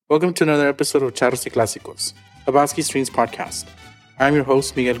Welcome to another episode of Charros y Clásicos, a Basque Streams podcast. I'm your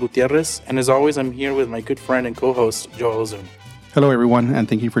host, Miguel Gutierrez, and as always, I'm here with my good friend and co-host, Joel Ozun. Hello, everyone, and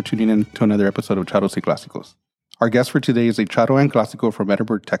thank you for tuning in to another episode of Charros y Clásicos. Our guest for today is a Charro and Clásico from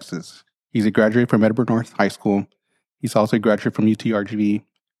Edinburg, Texas. He's a graduate from Edinburg North High School. He's also a graduate from UTRGV.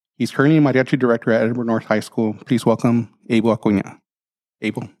 He's currently a Mariachi director at Edinburg North High School. Please welcome Abel Acuña.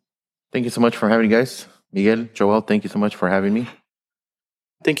 Abel. Thank you so much for having me, guys. Miguel, Joel, thank you so much for having me.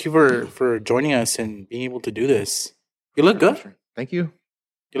 Thank you for joining us and being able to do this. You look good. Sure. Thank you.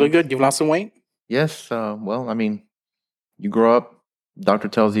 You look good. You've lost some weight? Yes. You grow up, doctor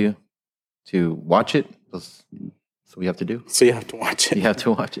tells you to watch it. That's what we have to do. So you have to watch it. You have to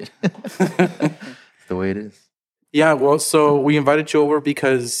watch it. It's the way it is. Yeah, well, so we invited you over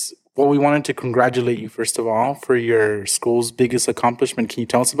because, we wanted to congratulate you, first of all, for your school's biggest accomplishment. Can you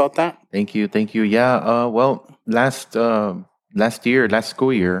tell us about that? Thank you. Yeah, last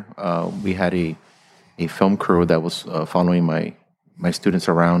school year, we had a film crew that was following my students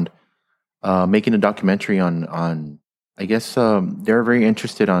around, making a documentary on I guess they're very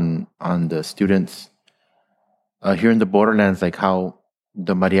interested on the students here in the borderlands, like how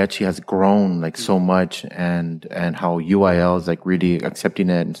the mariachi has grown like so much, and how UIL is like really accepting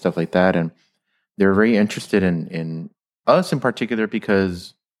it and stuff like that. And they're very interested in us in particular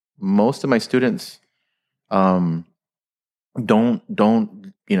because most of my students don't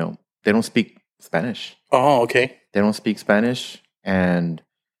they don't speak Spanish. Oh, okay. They don't speak Spanish, but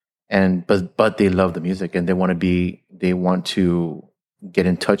they love the music, and they want to get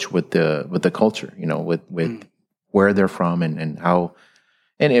in touch with the culture, with where they're from and how.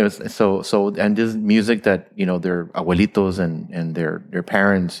 And it was and this music that, their abuelitos and their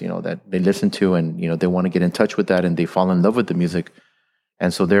parents, that they listen to, and, they want to get in touch with that, and they fall in love with the music.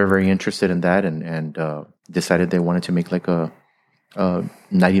 And so they're very interested in that, and decided they wanted to make like a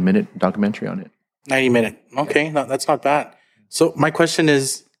 90-minute documentary on it. 90-minute. Okay, no, that's not bad. So my question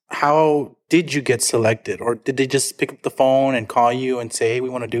is, how did you get selected? Or did they just pick up the phone and call you and say, hey, we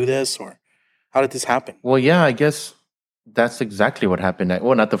want to do this? Or how did this happen? Well, yeah, I guess that's exactly what happened.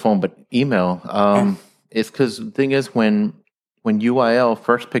 Well, not the phone, but email. It's because the thing is, when UIL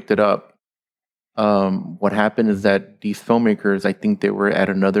first picked it up, what happened is that these filmmakers, I think they were at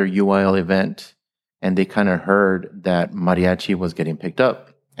another UIL event, and they kind of heard that mariachi was getting picked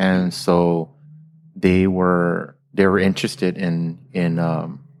up, and so they were interested in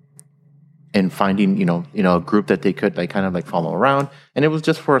finding a group that they could like kind of like follow around, and it was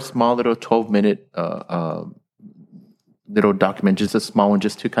just for a small little 12-minute little document, just a small one,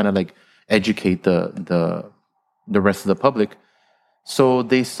 just to kind of like educate the rest of the public. So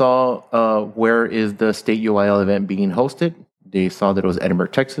they saw where is the state UIL event being hosted. They saw that it was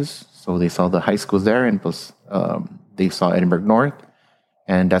Edinburg, Texas. So they saw the high schools there, and plus they saw Edinburg North,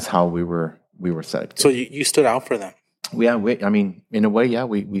 and that's how we were selected. So you stood out for them. Yeah, in a way, yeah,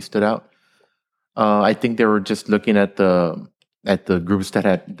 we stood out. I think they were just looking at the groups that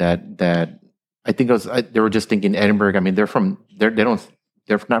I think they were just thinking Edinburg. I mean, they're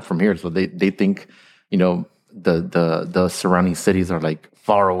not from here, so they think, the surrounding cities are like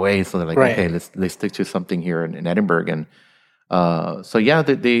far away. So they're like, right. Okay, let's stick to something here in Edinburg. And so yeah,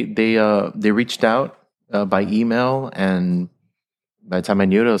 they reached out by email, and by the time I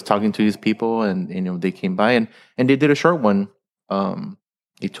knew it, I was talking to these people, and they came by and they did a short one, a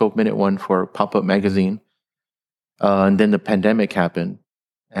 12-minute one for Pop-Up Magazine, and then the pandemic happened.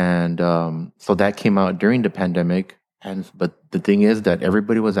 And so that came out during the pandemic, but the thing is that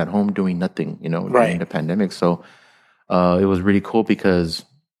everybody was at home doing nothing, during the pandemic. So it was really cool because,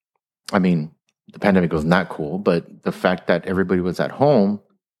 the pandemic was not cool, but the fact that everybody was at home,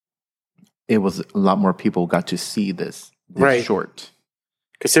 it was a lot more people got to see this short.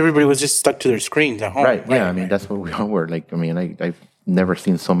 Because everybody was just stuck to their screens at home. Right. Yeah. That's what we all were. Like, I've never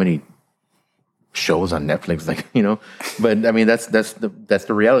seen so many shows on Netflix, but that's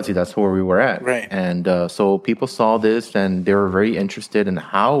the reality. That's where we were at. Right. And so people saw this, and they were very interested in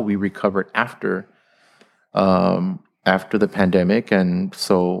how we recovered after the pandemic. And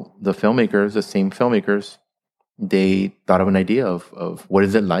so the same filmmakers, they thought of an idea of what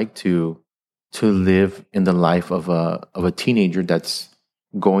is it like to live in the life of a teenager that's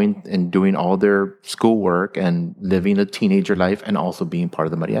going and doing all their schoolwork and living a teenager life and also being part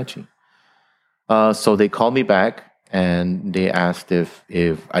of the mariachi. So they called me back, and they asked if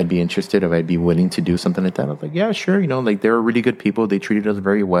I'd be interested, if I'd be willing to do something like that. I was like, yeah, sure. They were really good people. They treated us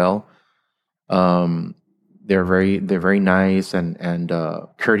very well. They're very nice and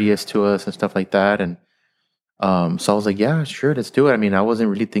courteous to us and stuff like that. And so I was like, yeah, sure, let's do it. I wasn't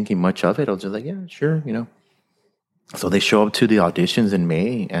really thinking much of it. I was just like, yeah, sure, So they show up to the auditions in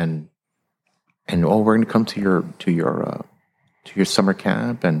May, and we're going to come to your summer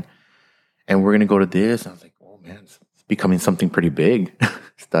camp, and we're going to go to this. And I was like, oh man, it's becoming something pretty big.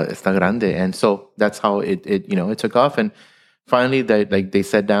 Está grande. And so that's how it took off. And finally, they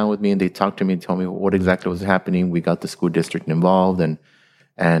sat down with me and they talked to me and told me what exactly was happening. We got the school district involved, and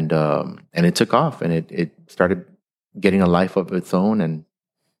it took off, and it started getting a life of its own,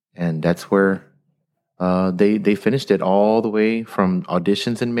 and that's where they finished it all the way from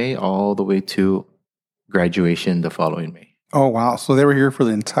auditions in May all the way to graduation the following May. Oh wow! So they were here for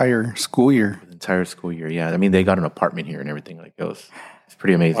the entire school year. The entire school year, yeah. I mean, they got an apartment here and everything. Like it's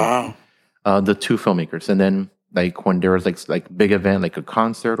pretty amazing. Wow. The two filmmakers, and then like when there was like big event, like a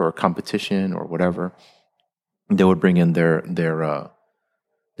concert or a competition or whatever, they would bring in their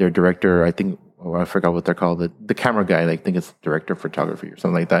director. I think I forgot what they're called. The camera guy. I think it's director of photography or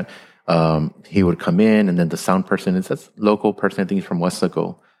something like that. He would come in, and then the sound person is this local person. I think he's from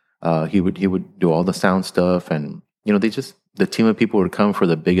Westaco. He would do all the sound stuff, and the team of people would come for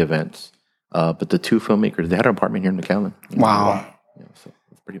the big events. But the two filmmakers, they had an apartment here in McAllen. Wow. So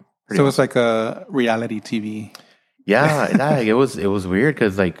it's pretty so it was like a reality TV. Yeah, it was weird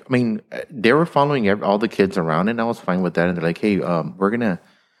because they were following all the kids around, and I was fine with that. And they're like, "Hey, we're gonna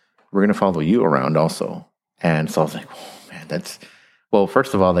follow you around also." And so I was like, "Oh man, that's." Well,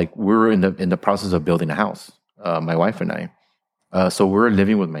 first of all, we were in the process of building a house, my wife and I. So we were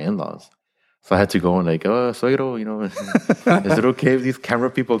living with my in-laws. So I had to go and suegro, is it okay if these camera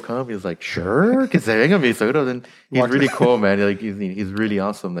people come? He's like, sure, because they're gonna be suegro. Then he's really cool, man. He's really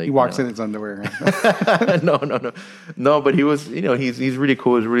awesome. He walks in his underwear. No, but he was, he's really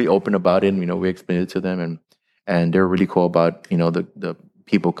cool. He's really open about it. And, we explained it to them, and they're really cool about, the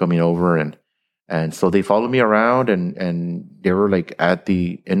people coming over, and so they followed me around, and they were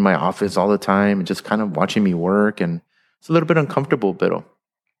in my office all the time and just kind of watching me work, and it's a little bit uncomfortable, but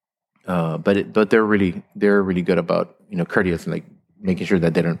they're really good about courteous and making sure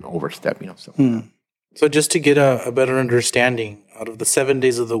that they don't overstep, So So just to get a better understanding, out of the 7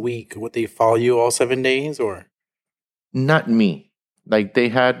 days of the week, would they follow you all 7 days, or not me? They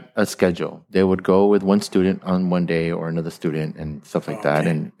had a schedule. They would go with one student on one day or another student and stuff like that.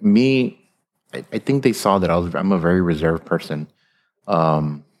 And me, I think they saw that I'm a very reserved person,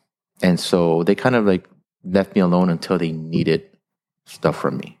 and so they kind of left me alone until they needed stuff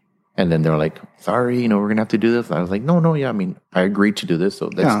from me. And then they're like, sorry, we're going to have to do this. And I was like, no, yeah, I agreed to do this, so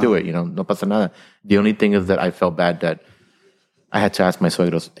let's do it, no pasa nada. The only thing is that I felt bad that I had to ask my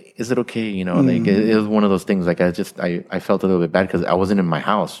suegros, is it okay? It was one of those things, I felt a little bit bad because I wasn't in my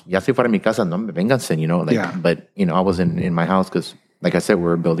house. Ya si fuera mi casa, no me vénganse, but, I wasn't in my house because, like I said, we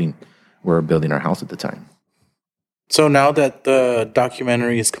were building our house at the time. So now that the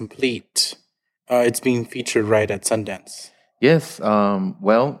documentary is complete, it's being featured right at Sundance. Yes.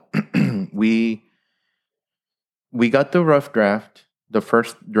 Well, we got the rough draft, the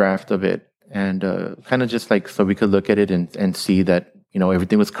first draft of it, and kind of just so we could look at it and see that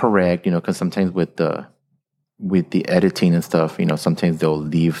everything was correct. Because sometimes with the editing and stuff, sometimes they'll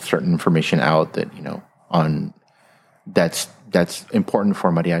leave certain information out that on that's important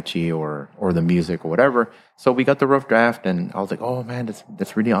for mariachi or the music or whatever. So we got the rough draft, and I was like, oh man,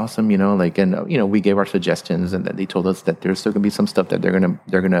 that's really awesome, and we gave our suggestions, and then they told us that there's still gonna be some stuff that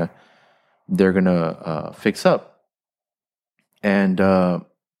they're gonna fix up, and that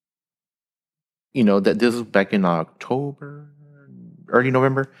this was back in October, early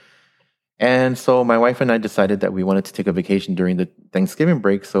November. And so my wife and I decided that we wanted to take a vacation during the Thanksgiving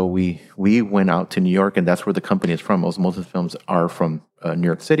break. So we went out to New York, and that's where the company is from. Osmosis Films are from New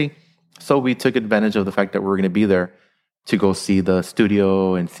York City. So we took advantage of the fact that we were going to be there to go see the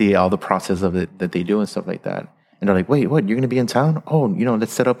studio and see all the process of it that they do and stuff like that. And they're like, wait, what? You're going to be in town? Oh,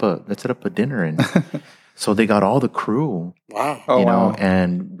 let's set up a dinner. And so they got all the crew. Wow. Wow.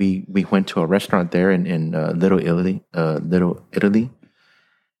 And we went to a restaurant there in Little Italy.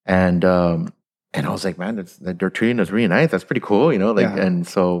 And I was like, man, they're treating us really nice. That's pretty cool, And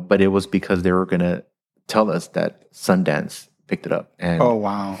so, but it was because they were gonna tell us that Sundance picked it up. And oh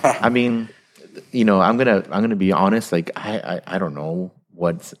wow! I'm gonna be honest. I don't know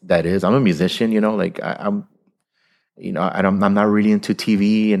what that is. I'm a musician, I'm not really into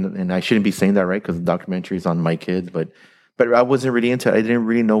TV, and I shouldn't be saying that, right? Because the documentary is on my kids, but I wasn't really into it. I didn't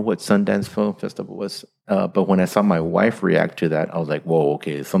really know what Sundance Film Festival was. But when I saw my wife react to that, I was like, whoa,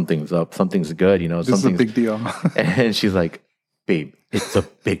 okay, something's up. Something's good. This is a big deal. And she's like, babe, it's a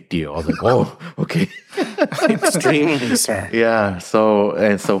big deal. I was like, whoa, okay. Extremely, sir. Yeah. So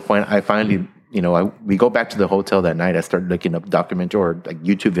when I finally we go back to the hotel that night. I started looking up documentary or like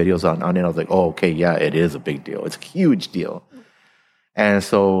YouTube videos on it. I was like, oh, okay, yeah, it is a big deal. It's a huge deal. And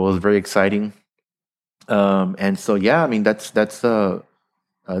so it was very exciting. And so, yeah, I mean, that's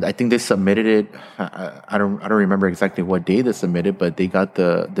I think they submitted it. I don't remember exactly what day they submitted, but they got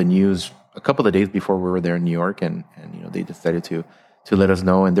the news a couple of days before we were there in New York, and they decided to let us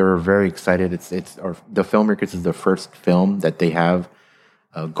know, and they were very excited. The Filmmakers is the first film that they have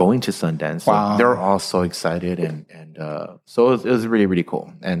going to Sundance. So Wow. they're all so excited, and so it was really, really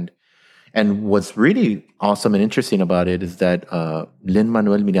cool. And what's really awesome and interesting about it is that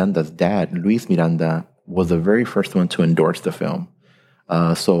Lin-Manuel Miranda's dad, Luis Miranda, was the very first one to endorse the film.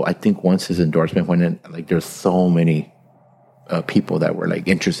 So I think once his endorsement went in, like there's so many people that were like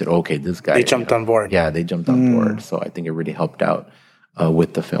interested. Okay, this guy. They jumped on board. Yeah, they jumped on board. So I think it really helped out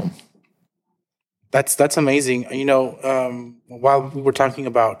with the film. That's amazing. While we were talking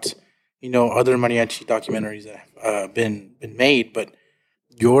about other mariachi documentaries that have been made, but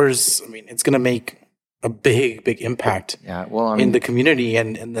yours, I mean, it's going to make a big impact. Yeah, well, in the community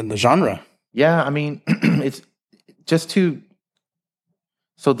and the genre. Yeah, I mean, it's just to.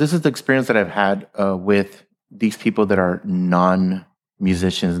 So this is the experience that I've had with these people that are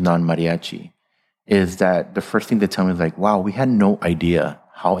non-musicians, non-mariachi, is that the first thing they tell me is like, wow, we had no idea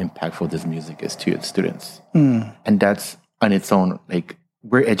how impactful this music is to its students. And that's on its own, like,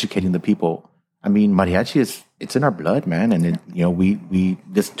 we're educating the people. I mean, mariachi it's in our blood, man. And we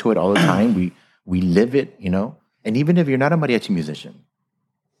listen to it all the time. We live it, and even if you're not a mariachi musician,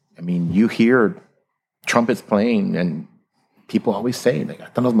 I mean, you hear trumpets playing and people always say, like,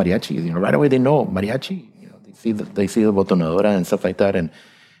 hasta los mariachis, right away they know mariachi. They see the botonadora and stuff like that,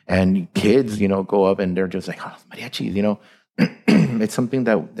 and kids, go up and they're just like, oh, mariachis, It's something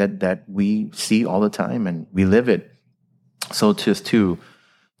that we see all the time and we live it. So just to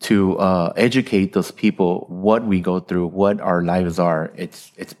educate those people what we go through, what our lives are,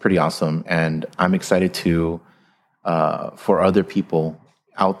 it's pretty awesome, and I'm excited to for other people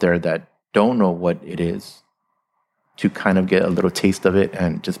out there that don't know what it is, to kind of get a little taste of it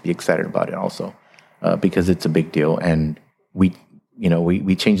and just be excited about it also, because it's a big deal. And we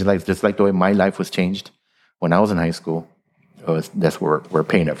change lives just like the way my life was changed when I was in high school. That's where we're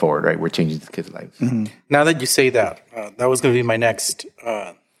paying it forward, right? We're changing these kids' lives. Mm-hmm. Now that you say that, that was going to be my next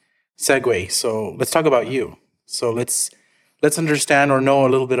segue. So let's talk about you. So let's understand or know a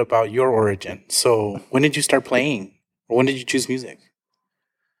little bit about your origin. So when did you start playing, or when did you choose music?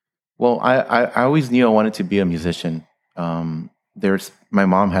 Well, I always knew I wanted to be a musician. My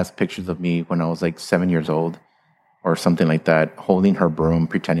mom has pictures of me when I was like 7 years old or something like that, holding her broom,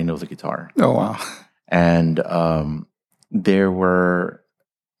 pretending it was a guitar. Oh, wow. And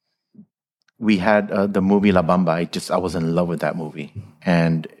we had the movie La Bamba. I was in love with that movie.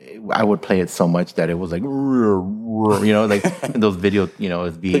 And I would play it so much that it was like, like those video,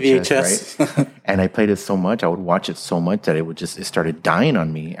 it's VHS, right? And I played it so much, I would watch it so much that it started dying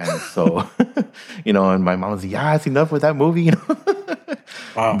on me. And so, and my mom was like, yeah, it's enough with that movie,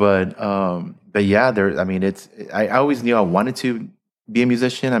 Wow. But yeah, I always knew I wanted to be a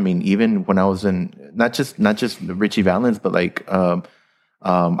musician. I mean, even when I was in, not just Richie Valens, but like,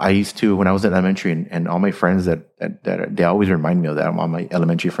 I used to, when I was in elementary, and all my friends that they always remind me of that, all my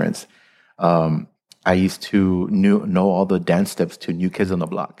elementary friends. I used to know all the dance steps to New Kids on the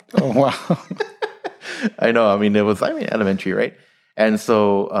Block. Oh, wow. I know. I mean, elementary, right? And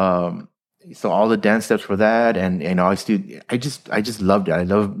so all the dance steps for that, and I just loved it. I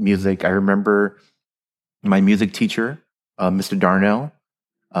love music. I remember my music teacher, Mr. Darnell,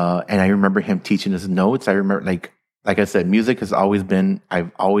 and I remember him teaching us notes. I remember, like I said, music has always been,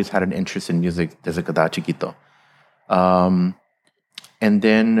 I've always had an interest in music desde que estaba chiquito. And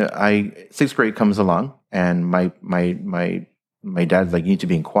then sixth grade comes along, and my dad's like, you need to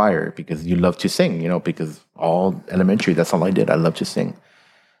be in choir because you love to sing, because all elementary, that's all I did. I love to sing.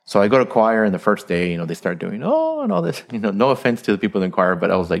 So I go to choir, and the first day, they start doing, oh, and all this, no offense to the people in choir,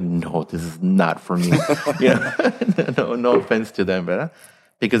 but I was like, no, this is not for me. No offense to them, but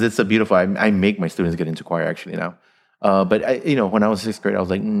because it's a beautiful, I make my students get into choir actually now. But when I was sixth grade, I was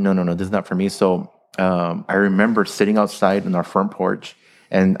like, no, this is not for me. So I remember sitting outside in our front porch,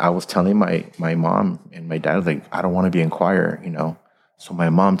 and I was telling my mom and my dad, like, I don't want to be in choir, So my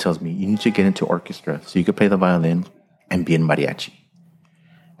mom tells me, you need to get into orchestra so you could play the violin and be in mariachi.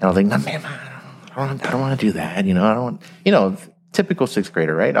 And I was like, no, man, I don't want to do that. I don't want, typical sixth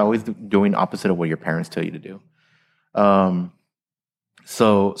grader, right? Always doing opposite of what your parents tell you to do.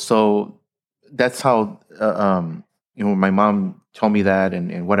 So that's how, my mom told me that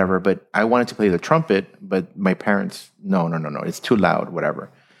and whatever, but I wanted to play the trumpet, but my parents, no, it's too loud, whatever.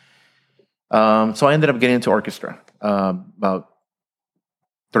 So I ended up getting into orchestra about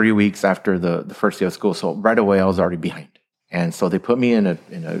 3 weeks after the first day of school. So right away, I was already behind. And so they put me in a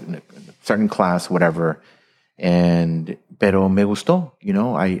certain class, whatever. Pero me gustó.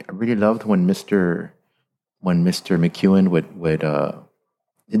 I really loved when Mr. McEwen would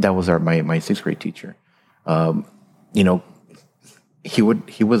that was my sixth grade teacher. He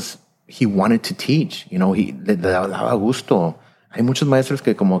wanted to teach. Le daba gusto. Hay muchos maestros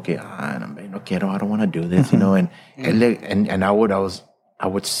que como que no quiero, I don't want to do this. And I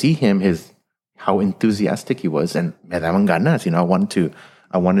would see him how enthusiastic he was, and me daban ganas.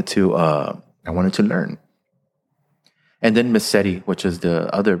 I wanted to learn. And then Miss Seti, which is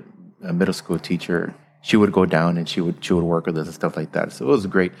the other middle school teacher, she would go down and she would work with us and stuff like that. So it was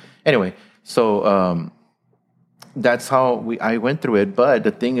great. Anyway, so that's how I went through it. But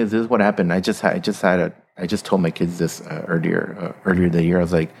the thing is, this is what happened. I just told my kids this earlier the year. I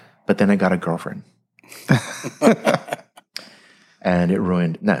was like, but then I got a girlfriend, and it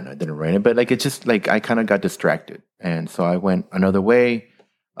ruined. No, it didn't ruin it. But like, it just like I kind of got distracted, and so I went another way.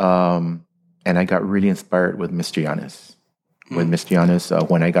 And I got really inspired with Mr. Giannis. With Mr. Giannis,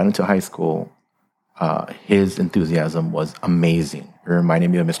 when I got into high school, his enthusiasm was amazing. It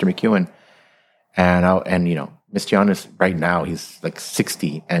reminded me of Mr. McEwen. And Mr. Giannis right now, he's like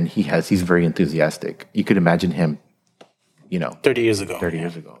 60, and he's very enthusiastic. You could imagine him, 30 years ago. 30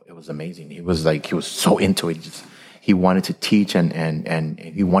 years ago, it was amazing. He was so into it. He wanted to teach, and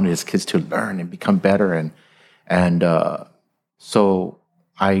he wanted his kids to learn and become better. And so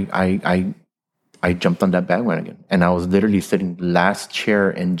I jumped on that bandwagon, and I was literally sitting last chair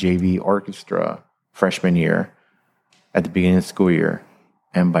in JV orchestra freshman year at the beginning of the school year.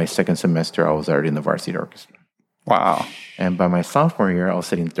 And by second semester, I was already in the varsity orchestra. Wow. And by my sophomore year, I was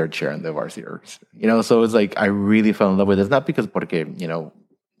sitting third chair in the varsity orchestra. So it was like I really fell in love with it. It's not because porque, me quiero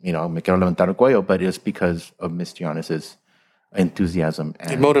levantar el cuello, but it's because of Mr. Giannis's enthusiasm.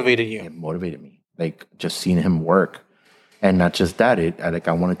 And it motivated you. It motivated me. Like just seeing him work. And not just that,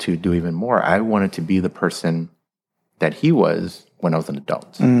 I wanted to do even more. I wanted to be the person that he was when I was an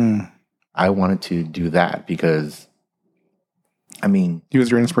adult. I wanted to do that because, he was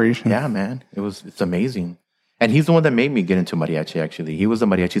your inspiration. Yeah, man. It's amazing. And he's the one that made me get into mariachi, actually. He was a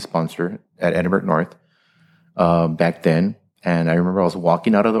mariachi sponsor at Edinburgh North back then. And I remember I was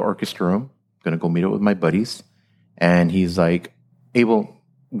walking out of the orchestra room, going to go meet up with my buddies. And he's like, Abel,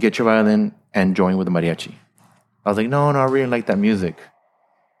 get your violin and join with the mariachi. I was like, no, I really like that music.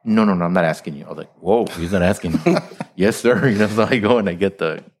 No, I'm not asking you. I was like, whoa, he's not asking me. Yes, sir. So I go and I get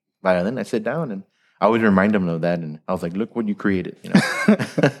the violin. I sit down and I always remind him of that. And I was like, look what you created.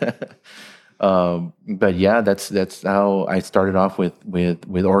 But yeah, that's how I started off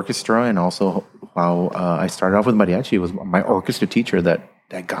with orchestra, and also how I started off with mariachi. It was my orchestra teacher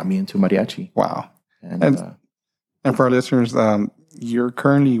that got me into mariachi. Wow. And for our listeners, you're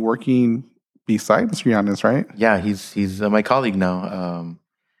currently working beside Mr. Giannis, right? Yeah, he's my colleague now.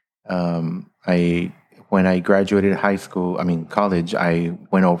 When I graduated college, I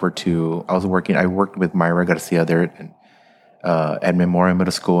worked with Myra Garcia there at Memorial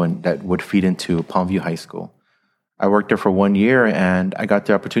Middle School, and that would feed into Palmview High School. I worked there for 1 year, and I got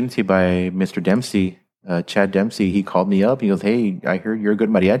the opportunity by Mr. Dempsey, Chad Dempsey. He called me up. He goes, "Hey, I heard you're a good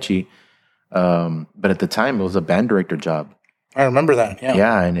mariachi." But at the time, it was a band director job. I remember that. Yeah.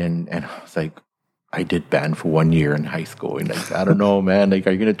 Yeah, and I was like, I did band for 1 year in high school, and like, I don't know, man. Like,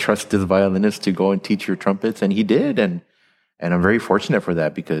 are you gonna trust this violinist to go and teach your trumpets? And he did, and I'm very fortunate for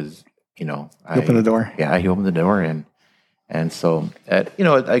that because he opened the door. Yeah, he opened the door, and so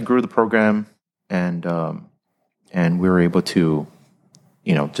I grew the program, and we were able to,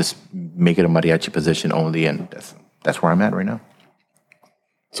 just make it a mariachi position only, and that's where I'm at right now.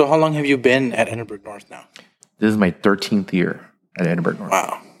 So how long have you been at Edinburgh North now? This is my 13th year at Edinburgh North.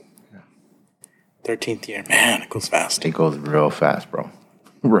 Wow. 13th year. Man, it goes fast. It goes real fast, bro.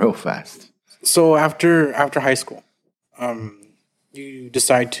 Real fast. So after high school, you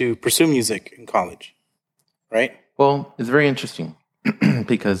decide to pursue music in college, right? Well, it's very interesting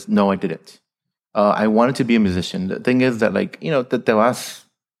because no, I didn't. I wanted to be a musician. The thing is that,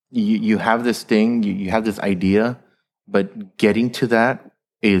 you have this thing, you have this idea, but getting to that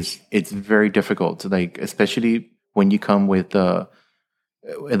it's very difficult. Like, especially when you come with the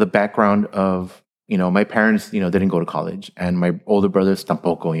background of, my parents, didn't go to college, and my older brothers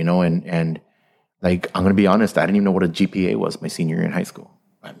tampoco, and like, I'm going to be honest, I didn't even know what a GPA was my senior year in high school.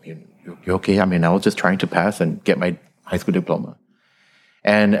 I mean, you're okay. I mean, I was just trying to pass and get my high school diploma.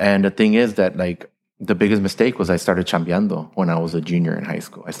 And the thing is that, like, the biggest mistake was I started chambeando when I was a junior in high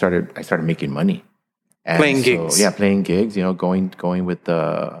school. I started making money. And playing gigs. Yeah, playing gigs, going with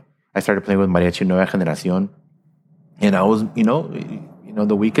I started playing with Mariachi Nueva Generación. And I was,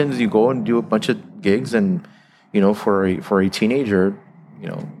 the weekends you go and do a bunch of gigs, and, for a teenager,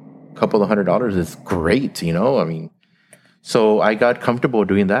 a couple of $100 is great, I mean, so I got comfortable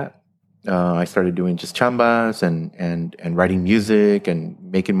doing that. I started doing just chambas and writing music and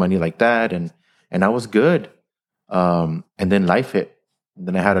making money like that. And I was good. And then life hit. And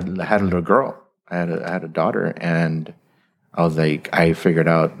then I had a little girl. I had a daughter, and I was like, I figured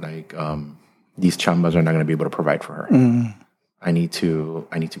out like, these chambas are not going to be able to provide for her. I need to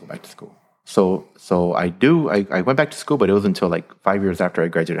go back to school. So I went back to school, but it was until like 5 years after I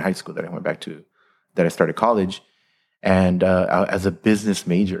graduated high school that I started college, and as a business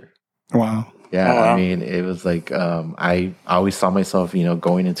major. Wow. Yeah. Oh, wow. I mean, it was like, I always saw myself,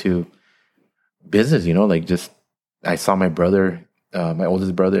 going into business, like just, I saw my brother, my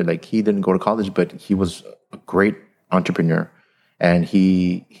oldest brother, like he didn't go to college, but he was a great entrepreneur. And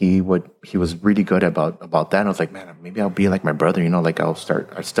he was really good about that. And I was like, man, maybe I'll be like my brother, like I'll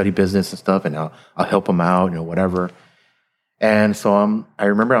study business and stuff, and I'll help him out, whatever. And so I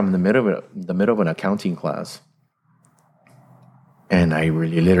remember I'm in the middle of an accounting class, and I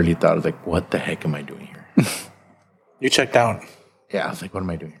really literally thought, I was like, what the heck am I doing here? You checked out. Yeah, I was like, what am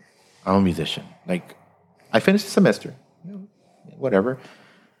I doing here? I'm a musician. Like, I finished the semester, whatever.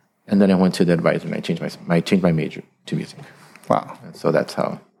 And then I went to the advisor and I changed my major to music. Wow. And so that's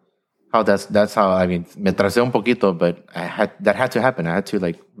how I mean, me tracé un poquito, but that had to happen. I had to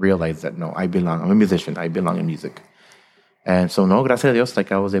like realize that, no, I'm a musician. I belong in music. And so, no, gracias a Dios,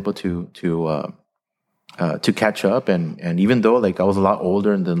 like I was able to catch up. And even though like I was a lot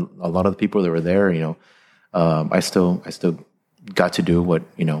older than a lot of the people that were there, I still got to do what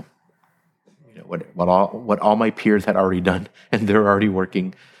all my peers had already done, and they're already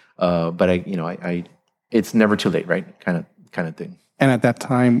working. But I it's never too late, right? Kind of thing. And at that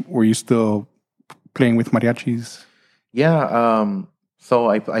time, were you still playing with mariachis? Yeah. So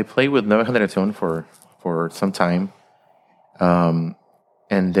I played with Nueva Generación for some time.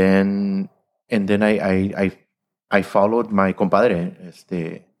 And then I followed my compadre,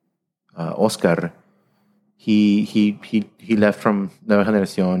 Oscar. He left from Nueva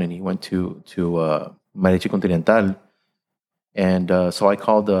Generación and he went to Mariachi Continental. And so I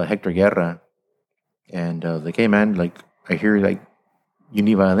called Hector Guerra, and I was like, hey man, like I hear like you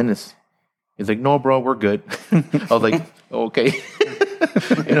need violinists. He's like, no, bro, we're good. I was like, oh, okay.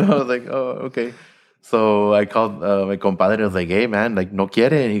 I was like, oh, okay. So I called my compadre. I was like, hey man, like no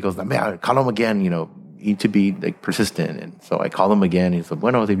quiere. And he goes, man, call him again. You need to be like persistent. And so I called him again. He said,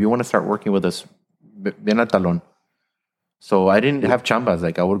 bueno, if you want to start working with us, ven a Talón. So I didn't have chambas.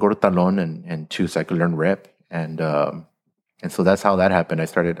 Like I would go to Talón and choose. I could learn rep. And so that's how that happened. I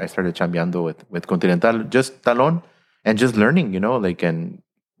started chambeando with Continental, just Talón, and just learning, and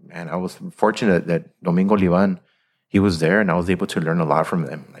I was fortunate that Domingo Livan, he was there, and I was able to learn a lot from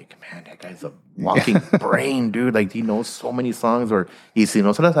them. Like, man, that guy's a walking brain, dude. Like, he knows so many songs, or y si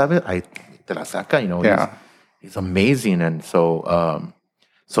no se la sabe, te la saca, Yeah. He's amazing. And so,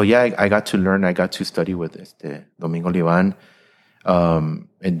 yeah, I got to learn. I got to study with Domingo Livan.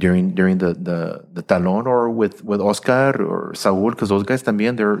 And during the Talón, or with Oscar or Saúl, because those guys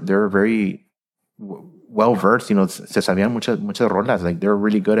también, they're very well versed, se sabían muchas rolas, like they're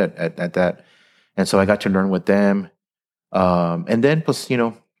really good at that. And so I got to learn with them. And then pues,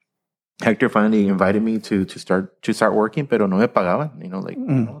 Hector finally invited me to start working, pero no me pagaban,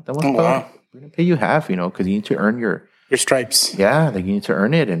 that was Wow. we're gonna pay you half, because you need to earn your stripes. Yeah, like you need to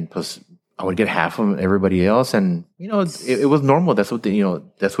earn it, and plus I would get half of everybody else, and it was normal. That's what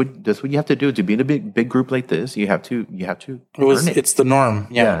that's what you have to do to be in a big group like this. You have to earn it. It's the norm.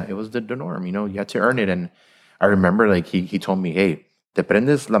 Yeah. It was the norm. You had to earn it. And I remember like he told me, hey, te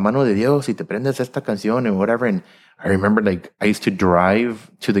prendes la mano de Dios y te prendes esta canción and whatever. And I remember like I used to drive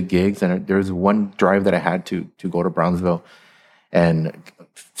to the gigs, and there was one drive that I had to go to Brownsville, and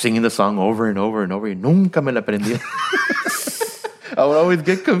singing the song over and over and over. Y nunca me la aprendí. I would always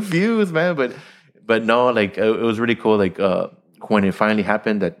get confused, man. But no, like it was really cool. Like when it finally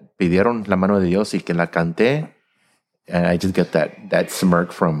happened that pidieron la mano de Dios y que la canté, and I just get that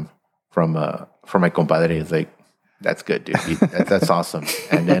smirk from my compadre. It's like, that's good, dude. That's awesome.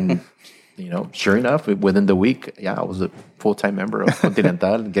 And then sure enough, within the week, yeah, I was a full-time member of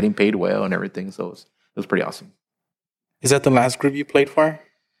Continental, getting paid well and everything. So it was pretty awesome. Is that the last group you played for?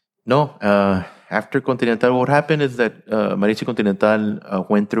 No, after Continental, what happened is that Mariachi Continental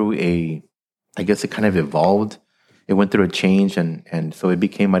went through I guess it kind of evolved. It went through a change, and so it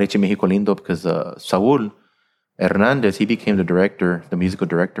became Mariachi Mexico Lindo because Saúl Hernandez, he became the musical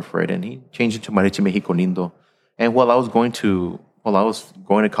director for it, and he changed it to Mariachi Mexico Lindo. And while I was going to while I was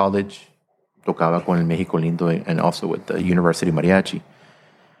going to college, tocaba con el México Lindo and also with the University Mariachi.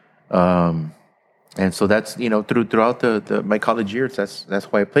 And so that's, throughout my college years, that's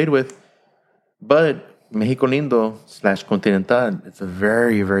who I played with. But México Lindo / Continental, it's a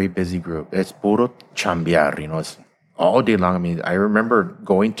very, very busy group. It's puro chambear, it's all day long. I mean, I remember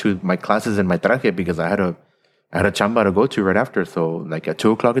going to my classes in my traje because I had a chamba to go to right after. So like at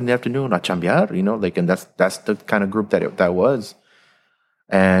 2:00 in the afternoon, a chambear, and that's the kind of group that was.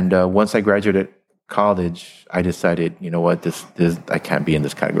 And once I graduated college, I decided, you know what, this I can't be in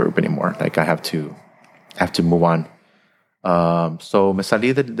this kind of group anymore. Like I have to move on. So me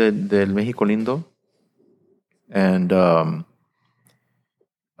salí del México Lindo, and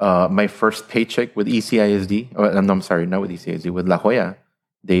my first paycheck with ECISD, no, I'm sorry, not with ECISD, with La Jolla,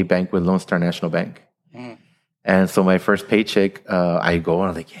 they bank with Lone Star National Bank. Mm. And so my first paycheck, I go and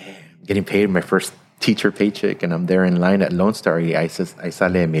I'm like, yeah, I'm getting paid my first teacher paycheck, and I'm there in line at Lone Star. I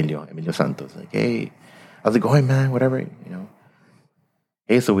sale Emilio Santos. Like, hey, I was like, go ahead, man, whatever,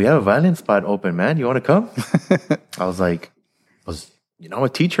 Hey, so we have a violin spot open, man. You want to come? I was like, I'm a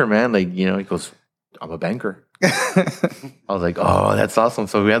teacher, man. Like, he goes, I'm a banker. I was like, oh, that's awesome.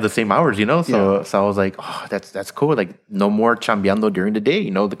 So we have the same hours, So I was like, oh, that's cool. Like, no more chambeando during the day,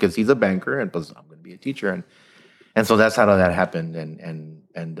 because he's a banker, and I'm going to be a teacher, and so that's how that happened,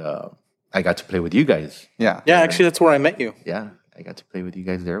 and I got to play with you guys. Yeah. Actually, that's where I met you. Yeah, I got to play with you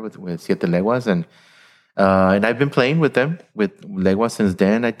guys there with Siete Leguas, and I've been playing with them with Leguas since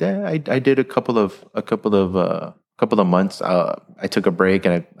then. I did a couple of months. I took a break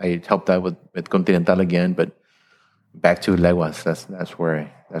and I helped out with Continental again, but back to Leguas. That's where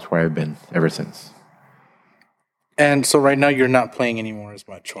I've been ever since. And so right now you're not playing anymore as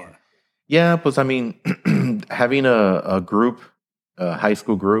much, or? Yeah, but I mean, having a group, a high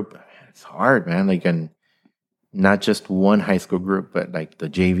school group, it's hard, man. Like, and not just one high school group, but like the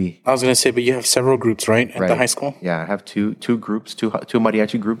JV. I was going to say, but you have several groups, right, at the high school? Yeah, I have two groups, two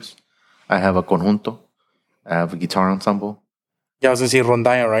mariachi groups. I have a conjunto. I have a guitar ensemble. Yeah, I was going to say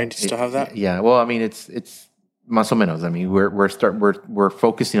rondalla, right? Do you still have that? Yeah. Well, I mean, it's más o menos. I mean, we're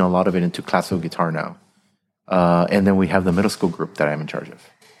focusing a lot of it into classical guitar now, and then we have the middle school group that I'm in charge of.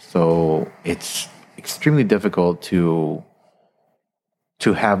 So it's extremely difficult to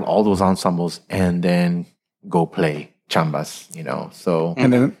have all those ensembles and then go play chambas, So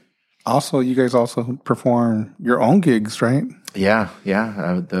and then also, you guys also perform your own gigs, right? Yeah.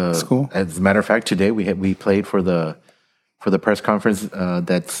 That's cool. As a matter of fact, today we played for the press conference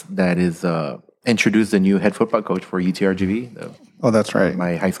that is introduced the new head football coach for UTRGV. Oh, that's right.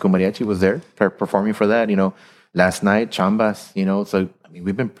 My high school mariachi was there performing for that. Last night chambas. So I mean,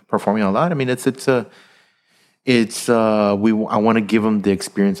 we've been performing a lot. I mean, I want to give them the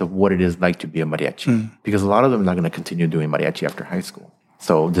experience of what it is like to be a mariachi, because a lot of them are not going to continue doing mariachi after high school.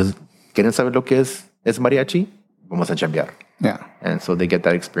 So just quieren saber lo que es mariachi, vamos a chambear. Yeah. And so they get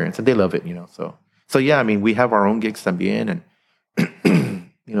that experience and they love it, So yeah, I mean, we have our own gigs también, and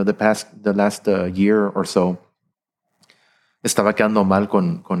the last year or so, estaba quedando mal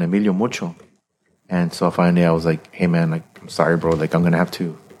con Emilio mucho, and so finally I was like, hey man, like, I'm sorry, bro, like I'm gonna have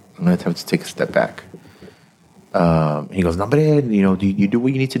to take a step back. He goes, no, but you do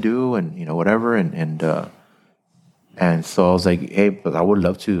what you need to do, and whatever, and so I was like, hey, but I would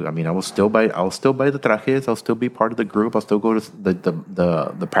love to. I mean, I'll still buy the trajes. I'll still be part of the group. I'll still go to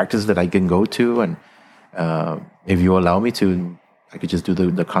the practice that I can go to, and if you allow me to, I could just do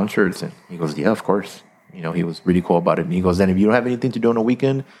the concerts. And he goes, yeah, of course. He was really cool about it. And he goes, then if you don't have anything to do on a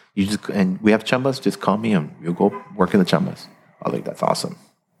weekend, and we have chambas, just call me and you'll go work in the chambas. I was like, that's awesome.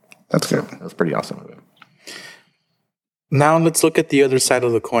 That's good. That was pretty awesome of him. Now let's look at the other side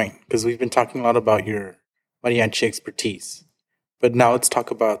of the coin, because we've been talking a lot about your mariachi expertise, but now let's talk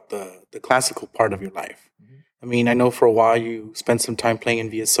about the classical part of your life. Mm-hmm. I mean, I know for a while you spent some time playing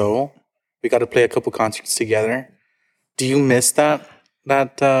in VSO. We got to play a couple concerts together. Do you miss that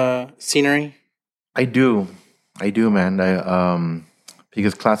scenery? I do, man.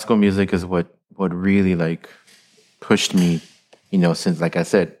 Because classical music is what really like pushed me. Since, like I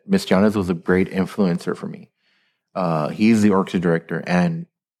said, Mr. Yanes was a great influencer for me. He's the orchestra director, and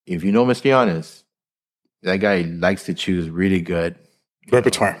if you know Mr. Yanes, that guy likes to choose really good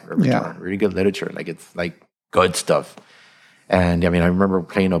repertoire. Yeah. Really good literature. Like, it's like good stuff. And I mean, I remember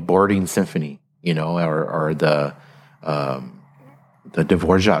playing a boarding symphony, or the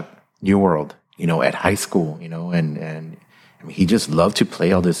Dvorak New World, at high school, and I mean, he just loved to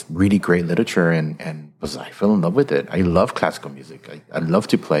play all this really great literature, and I fell in love with it. I love classical music. I love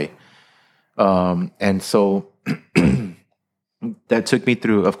to play. And so that took me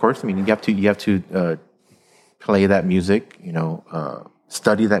through, of course, I mean, you have to play that music,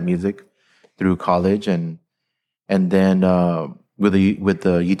 study that music through college, and then with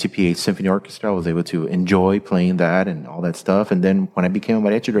the UTPA Symphony Orchestra, I was able to enjoy playing that and all that stuff. And then when I became a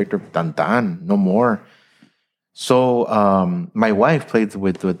mariachi director, no more. So my wife played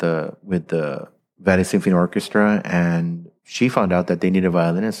with the Valley Symphony Orchestra, and she found out that they needed a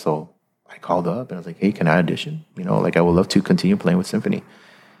violinist. So I called up and I was like, "Hey, can I audition? I would love to continue playing with symphony."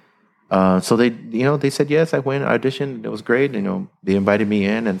 So they said yes. I went, auditioned. It was great. They invited me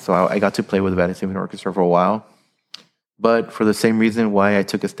in, and so I got to play with the Valley Symphony Orchestra for a while. But for the same reason why I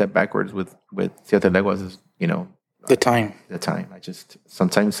took a step backwards with Siete Leguas is, the time. I just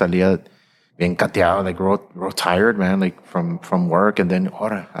sometimes salía bien cateado, like real tired, man, like from work, and then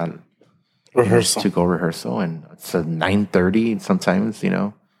Rehearsal. to go rehearsal, and it's 9:30 sometimes.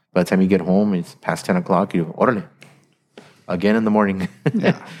 By the time you get home, it's past 10 o'clock. You orale again in the morning.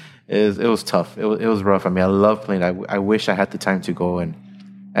 Yeah. It was tough. It was rough. I mean, I love playing. I wish I had the time to go and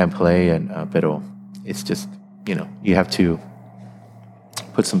play, pero it's just, you have to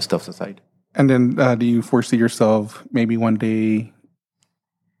put some stuff aside. And then do you foresee yourself maybe one day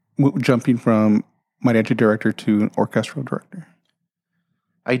jumping from mariachi director to orchestral director?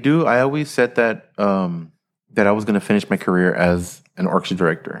 I do. I always said that that I was going to finish my career as an orchestra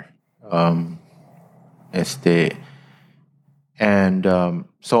director.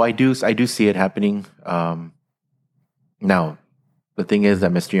 So I do see it happening. Now, the thing is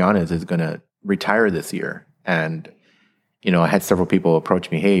that Mr. Yanes is going to retire this year. And, I had several people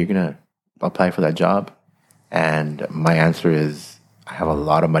approach me, "Hey, you're going to apply for that job?" And my answer is, I have a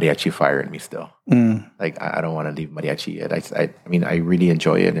lot of mariachi fire in me still. Like, I don't want to leave mariachi yet. I mean, I really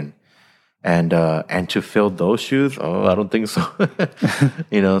enjoy it. And to fill those shoes, I don't think so.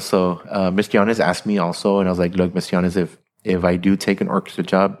 So Mr. Yanes asked me also, and I was like, "Look, Mr. Yanes, if I do take an orchestra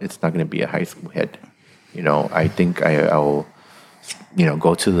job, it's not going to be a high school head. I think I'll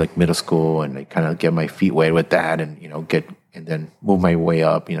go to like middle school and like kind of get my feet wet with that, and and then move my way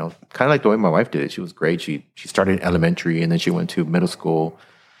up. Kind of like the way my wife did it. She was great. She started elementary, and then she went to middle school,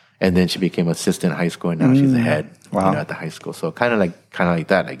 and then she became assistant in high school, and now she's the head. Wow. At the high school. So kind of like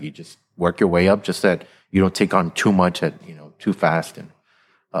that. Like, you just work your way up, just that you don't take on too much too fast, and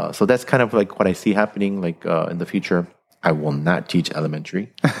so that's kind of like what I see happening. Like in the future, I will not teach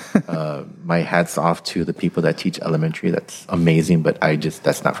elementary. My hat's off to the people that teach elementary. That's amazing, but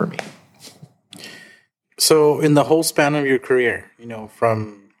that's not for me. So in the whole span of your career,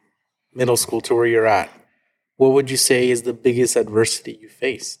 from middle school to where you're at, what would you say is the biggest adversity you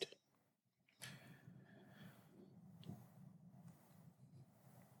faced?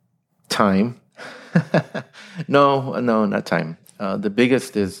 Time. No, not time. The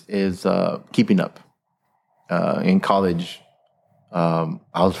biggest is keeping up. In college, I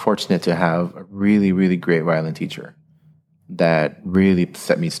was fortunate to have a really, really great violin teacher that really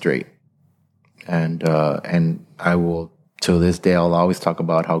set me straight. And I will, to this day, I'll always talk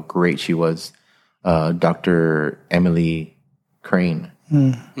about how great she was. Dr. Emily Crane.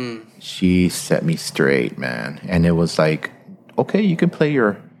 She set me straight, man. And it was like, okay, you can play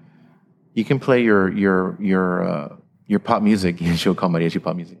your pop music. She'll call mariachi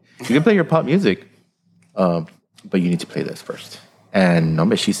pop music. You can play your pop music, but you need to play this first. And no,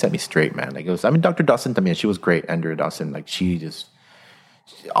 but she set me straight, man. Like, Dr. Dawson, I mean, she was great. Andrea Dawson, like, she just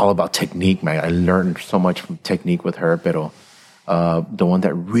all about technique, man. I learned so much from technique with her. But the one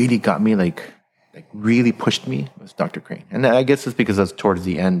that really got me, like really pushed me, was Dr. Crane. And I guess it's because that's towards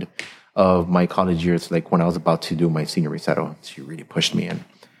the end of my college years, like when I was about to do my senior recital, she really pushed me in.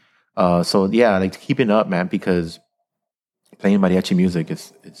 So yeah, like keeping up, man, because playing mariachi music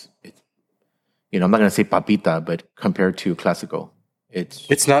is I'm not gonna say papita, but compared to classical,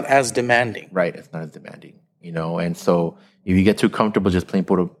 it's not as demanding. Right, it's not as demanding, And so if you get too comfortable just playing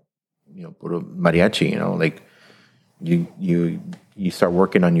puro mariachi, like you start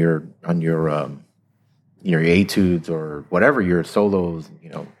working on your etudes or whatever, your solos,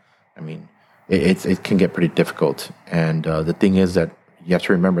 I mean, it can get pretty difficult. And the thing is that you have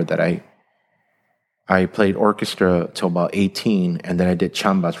to remember that I played orchestra till about 18, and then I did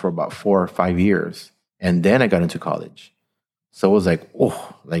chambas for about 4 or 5 years, and then I got into college. So it was like,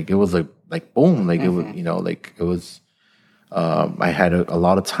 it was like boom, like it was, it was. I had a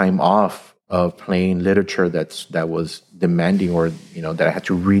lot of time off of playing literature that was demanding, or that I had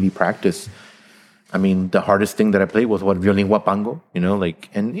to really practice. I mean, the hardest thing that I played was violin huapango,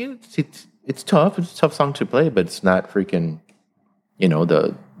 and it's tough. It's a tough song to play, but it's not freaking,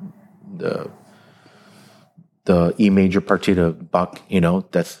 the E major partita Bach,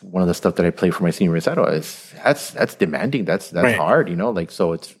 that's one of the stuff that I play for my senior recital. That's demanding. That's right. Hard,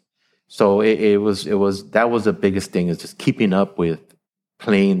 so So it was that was the biggest thing, is just keeping up with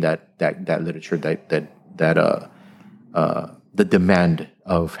playing that literature, the demand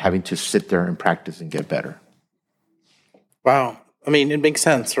of having to sit there and practice and get better. Wow. I mean, it makes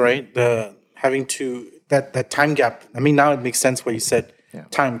sense, right? The having to that time gap. I mean, now it makes sense what you said. Yeah.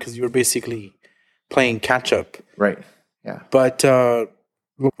 Time, because you were basically playing catch up. Right. Yeah. But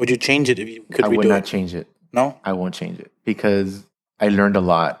would you change it if you could? I would not change it. No, I won't change it, because I learned a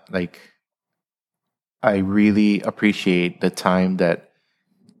lot. Like, I really appreciate the time that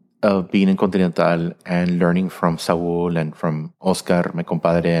of being in Continental and learning from Saul and from Oscar, my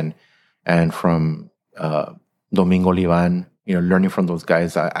compadre, and from Domingo Livan. Learning from those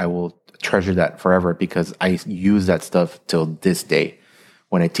guys, I will treasure that forever, because I use that stuff till this day.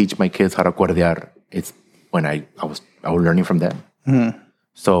 When I teach my kids how to acordear, it's when I was learning from them. Mm-hmm.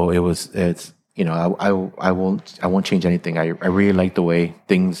 So I won't change anything. I really like the way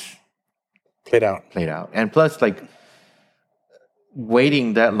things played out. And plus, like,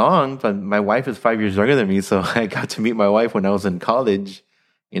 waiting that long, but my wife is 5 years younger than me, so I got to meet my wife when I was in college.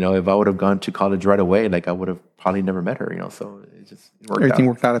 If I would have gone to college right away, like, I would have probably never met her. So it just worked Everything out.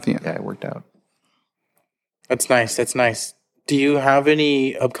 worked out at the end. Yeah, it worked out. That's nice. Do you have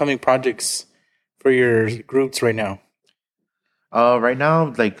any upcoming projects for your groups right now? Right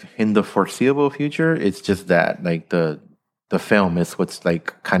now, like, in the foreseeable future, it's just that, like, the film is what's,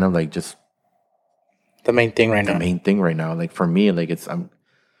 like, kind of like just the main thing right now. The main thing right now, like, for me, like, I'm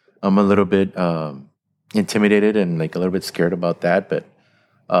a little bit intimidated and, like, a little bit scared about that, but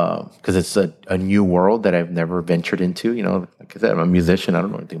because it's a new world that I've never ventured into. Like I said, I'm a musician. I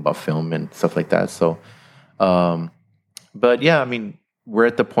don't know anything about film and stuff like that. So, but yeah, I mean, we're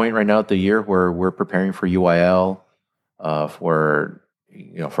at the point right now of the year where we're preparing for UIL, for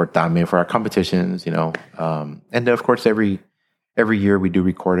TAME, for our competitions, and then, of course, every year we do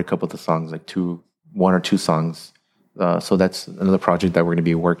record a couple of the songs, like one or two songs. So that's another project that we're going to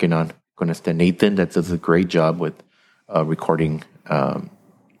be working on. Going to Nathan, that does a great job with recording.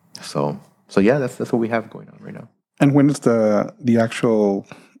 So yeah, that's what we have going on right now. And when is the actual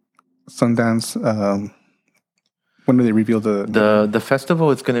Sundance? When do they reveal the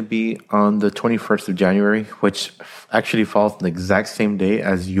festival? Is going to be on the 21st of January, which actually falls the exact same day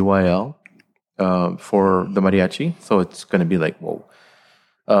as UIL for the Mariachi. So it's going to be like, whoa.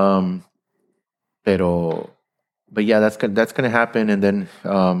 But yeah, that's going to happen, and then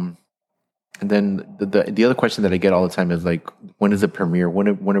the other question that I get all the time is, like, when is it premiere? When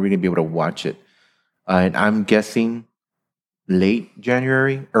are we going to be able to watch it? And I'm guessing late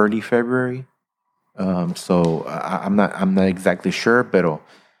January, early February. So I'm not exactly sure, but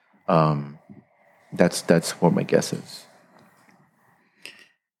that's what my guess is.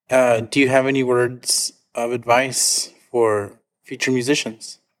 Do you have any words of advice for future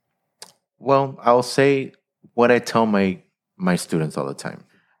musicians? Well, I'll say what I tell my students all the time.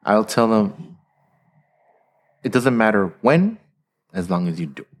 I'll tell them, it doesn't matter when, as long as you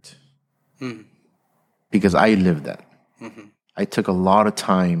do it. Mm. Because I lived that. Mm-hmm. I took a lot of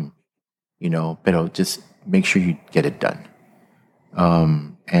time, but just make sure you get it done.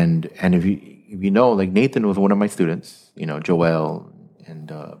 And if you know, like, Nathan was one of my students, Joel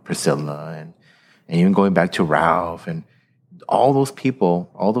and Priscilla, and even going back to Ralph, and all those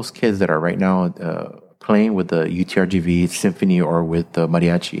people, all those kids that are right now playing with the UTRGV Symphony or with the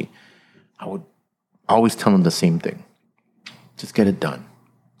Mariachi, I would always tell them the same thing. Just get it done.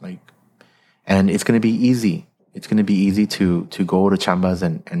 And it's going to be easy. It's going to be easy to go to chambas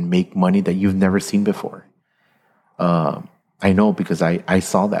and make money that you've never seen before. I know, because I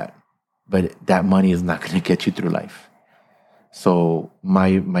saw that. But that money is not going to get you through life. So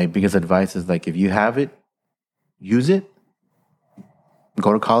my biggest advice is, like, if you have it, use it.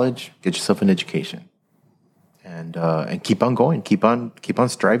 Go to college, get yourself an education, and keep on going, keep on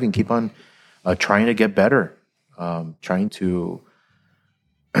striving, keep on trying to get better, trying to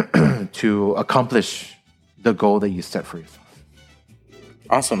to accomplish the goal that you set for yourself.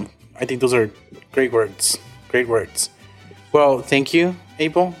 Awesome. I think those are great words. Great words. Well, thank you,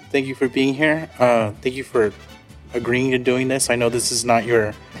 Abel. Thank you for being here. Thank you for agreeing to doing this. I know this is not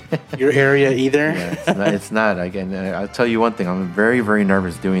your area either. Yeah, it's not. Again, I'll tell you one thing. I'm very, very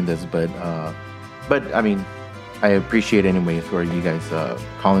nervous doing this, but I mean, I appreciate anyways for you guys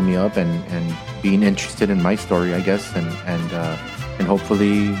calling me up and being interested in my story, I guess, and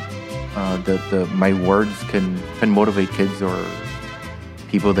hopefully my words can motivate kids or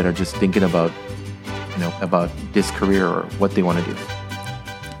people that are just thinking about this career or what they want to do.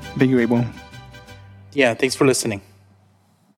 Thank you, Abel. Yeah, thanks for listening.